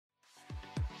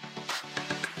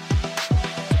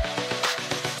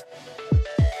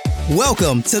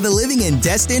Welcome to the Living in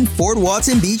Destin, Fort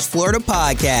Walton Beach, Florida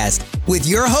podcast with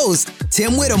your host,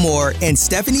 Tim Whittemore and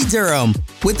Stephanie Durham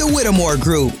with the Whittemore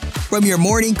Group. From your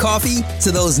morning coffee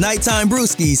to those nighttime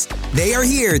brewskis, they are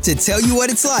here to tell you what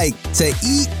it's like to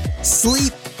eat,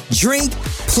 sleep, drink,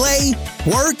 play,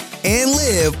 work, and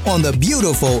live on the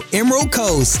beautiful Emerald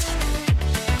Coast.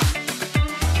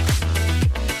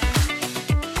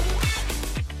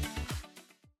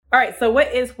 All right, so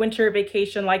what is winter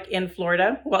vacation like in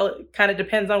Florida? Well, it kind of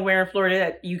depends on where in Florida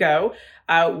that you go.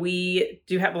 We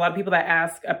do have a lot of people that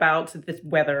ask about this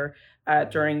weather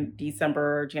during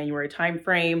December, January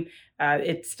timeframe.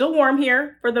 It's still warm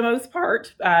here for the most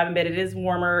part, but it is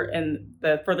warmer in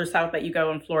the further south that you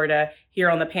go in Florida. Here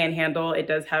on the Panhandle, it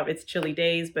does have its chilly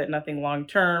days, but nothing long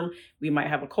term. We might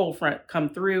have a cold front come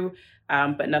through,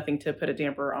 but nothing to put a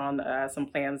damper on some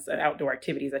plans and outdoor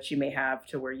activities that you may have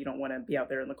to where you don't want to be out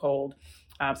there in the cold.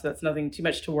 So that's nothing too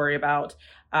much to worry about.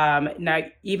 Now,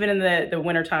 even in the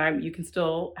wintertime, you can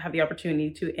still have the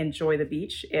opportunity to enjoy the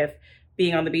beach if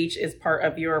being on the beach is part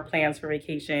of your plans for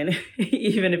vacation,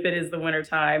 even if it is the winter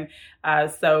time.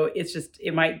 So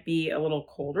it might be a little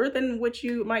colder than what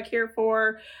you might care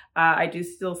for. I do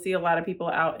still see a lot of people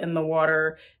out in the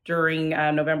water during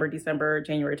November, December,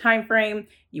 January timeframe.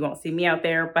 You won't see me out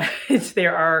there, but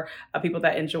there are people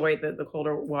that enjoy the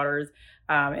colder waters.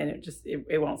 And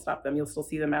it won't stop them. You'll still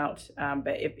see them out.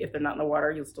 But if they're not in the water,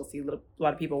 you'll still see a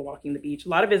lot of people walking the beach. A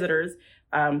lot of visitors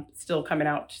still coming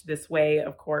out this way,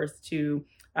 of course, to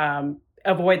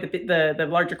avoid the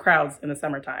larger crowds in the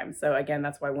summertime. So again,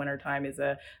 that's why wintertime is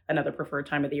another preferred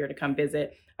time of the year to come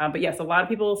visit. But yes, a lot of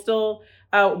people still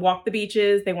walk the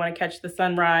beaches. They want to catch the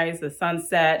sunrise, the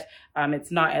sunset.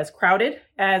 It's not as crowded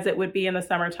as it would be in the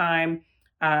summertime.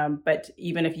 But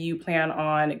even if you plan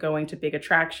on going to big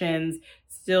attractions,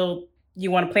 still you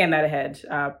want to plan that ahead,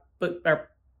 or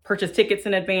purchase tickets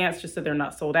in advance just so they're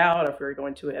not sold out. Or if you're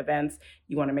going to events,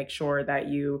 you want to make sure that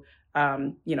you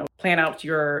plan out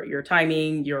your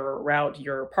timing, your route,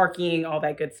 your parking, all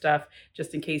that good stuff,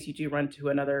 just in case you do run to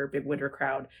another big winter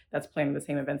crowd that's planning the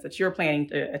same events that you're planning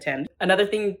to attend. Another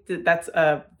thing that's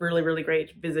really, really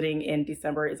great visiting in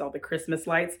December is all the Christmas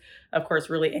lights. Of course,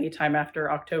 really anytime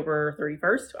after October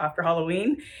 31st, after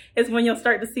Halloween, is when you'll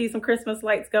start to see some Christmas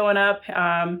lights going up.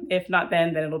 If not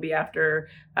then it'll be after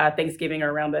Thanksgiving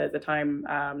or around the time,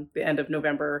 the end of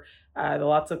November.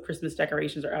 Lots of Christmas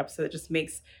decorations are up, so it just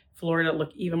makes Florida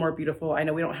look even more beautiful. I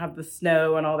know we don't have the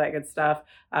snow and all that good stuff,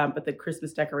 but the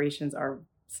Christmas decorations are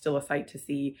still a sight to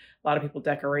see. A lot of people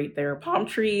decorate their palm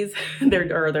trees,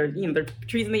 their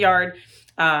trees in the yard.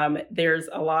 There's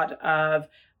a lot of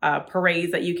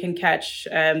parades that you can catch.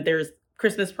 There's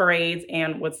Christmas parades,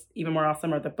 and what's even more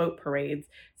awesome are the boat parades.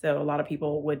 So a lot of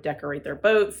people would decorate their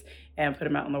boats and put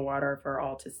them out in the water for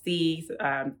all to see.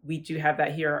 We do have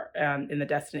that here in the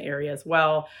Destin area as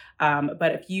well.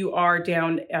 But if you are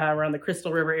down around the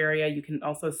Crystal River area, you can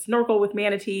also snorkel with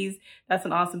manatees. That's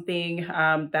an awesome thing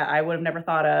that I would have never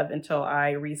thought of until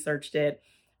I researched it,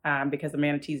 because the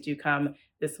manatees do come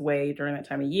this way during that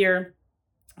time of year.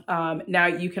 Now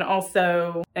you can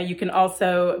also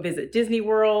visit Disney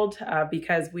World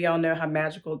because we all know how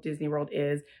magical Disney World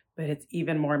is, but it's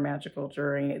even more magical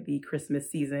during the Christmas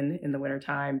season in the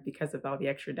wintertime because of all the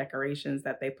extra decorations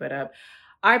that they put up.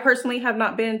 I personally have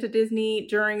not been to Disney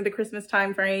during the Christmas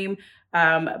time frame,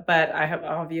 but I have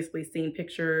obviously seen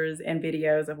pictures and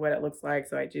videos of what it looks like.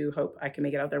 So I do hope I can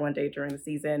make it out there one day during the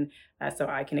season so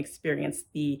I can experience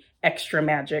the extra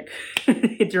magic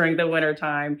during the winter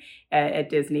time at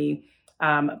Disney.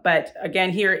 But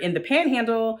again, here in the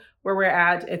Panhandle where we're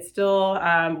at, it's still,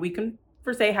 we can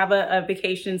per se have a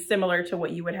vacation similar to what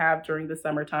you would have during the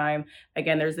summertime.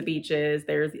 Again, there's the beaches,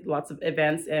 there's lots of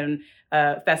events and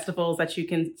festivals that you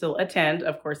can still attend.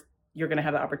 Of course, you're going to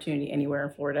have the opportunity anywhere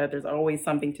in Florida. There's always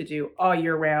something to do all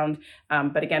year round.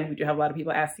 But again, we do have a lot of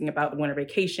people asking about the winter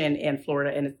vacation in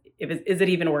Florida and is it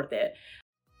even worth it?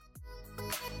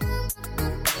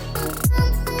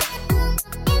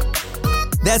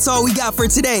 That's all we got for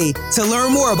today. To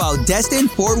learn more about Destin,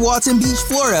 Fort Walton Beach,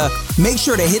 Florida, make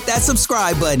sure to hit that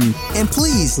subscribe button and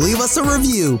please leave us a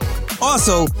review.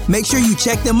 Also, make sure you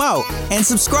check them out and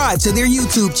subscribe to their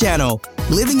YouTube channel,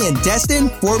 Living in Destin,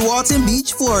 Fort Walton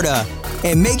Beach, Florida.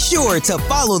 And make sure to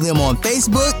follow them on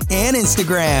Facebook and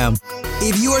Instagram.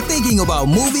 If you are thinking about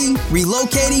moving,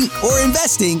 relocating, or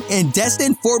investing in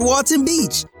Destin, Fort Walton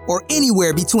Beach, or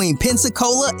anywhere between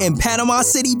Pensacola and Panama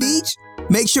City Beach,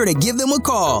 make sure to give them a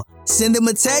call, send them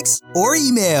a text, or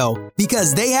email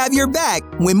because they have your back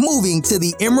when moving to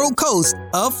the Emerald Coast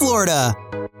of Florida.